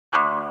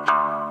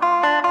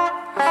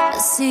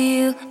see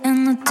you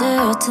and I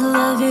dare to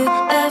love you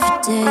every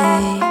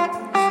day.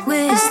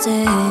 We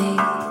stay.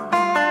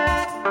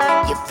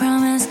 You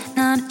promise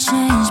not to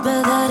change,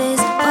 but that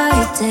is what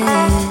you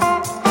did.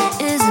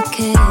 It's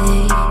okay.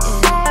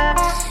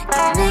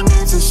 You make me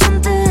do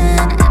something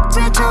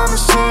every time I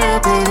see you,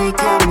 baby.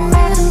 Come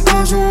a little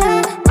closer.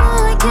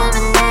 Oh, I can't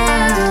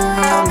near you.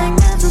 You make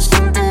me do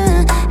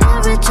something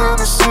every time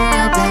I see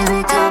you, baby.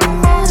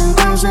 Come a little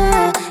closer.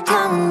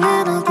 Come a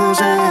little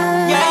closer.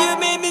 Yeah, you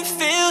made me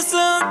feel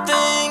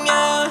something,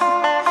 yeah,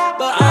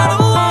 but I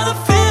don't wanna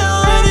feel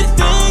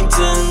anything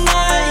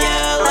tonight.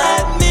 Yeah,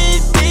 let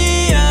me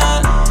be,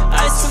 yeah.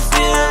 I still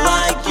feel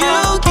like you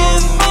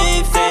give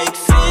me fake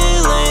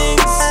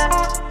feelings,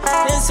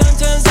 and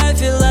sometimes I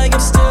feel like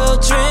I'm still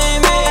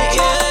dreaming,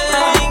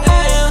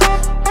 yeah.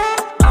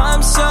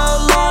 I'm so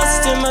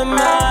lost in my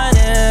mind,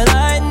 and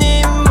I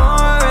need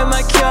more in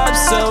my cup,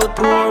 so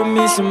pour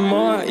me some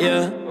more,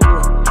 yeah.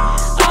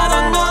 I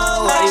don't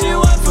know what you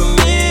want from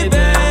me,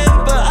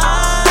 babe, but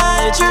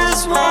I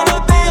just wanna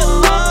be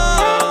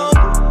alone.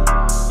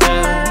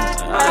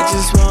 Yeah, I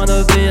just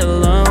wanna be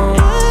alone.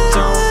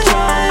 Don't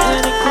come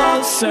any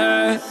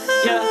closer,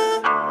 yeah.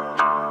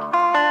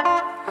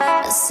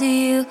 I see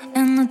you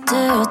and I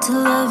dare to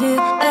love you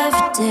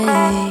every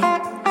day.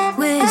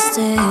 We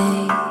stay.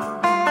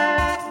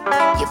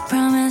 You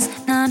promise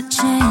not to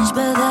change,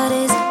 but that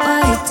is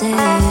what you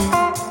did.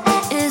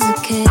 It's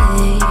okay.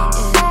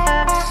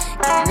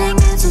 You make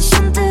me do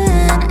something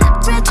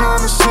every time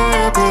I see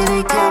you, baby.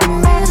 Come a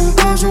little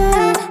closer.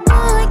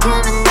 Oh, I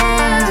can't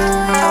near you.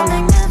 You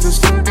make me do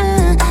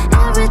something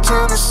every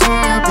time I see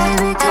you,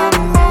 baby. Come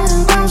a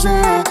little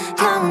closer.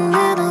 Come a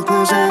little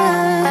closer.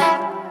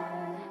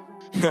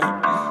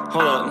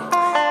 Hold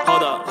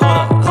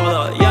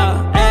up, yeah,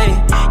 hey.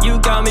 You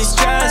got me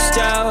stressed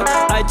out,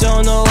 I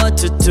don't know what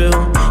to do.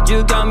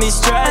 You got me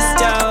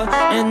stressed out,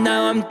 and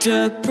now I'm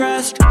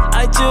depressed.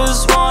 I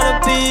just wanna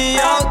be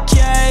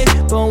okay,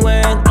 but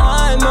when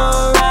I'm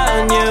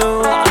around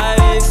you,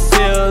 I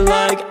feel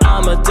like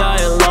I'ma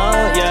die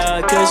alone,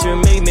 yeah. Cause you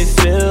make me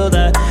feel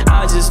that.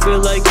 I just feel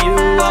like you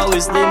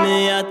always leave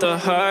me at the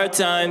hard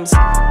times.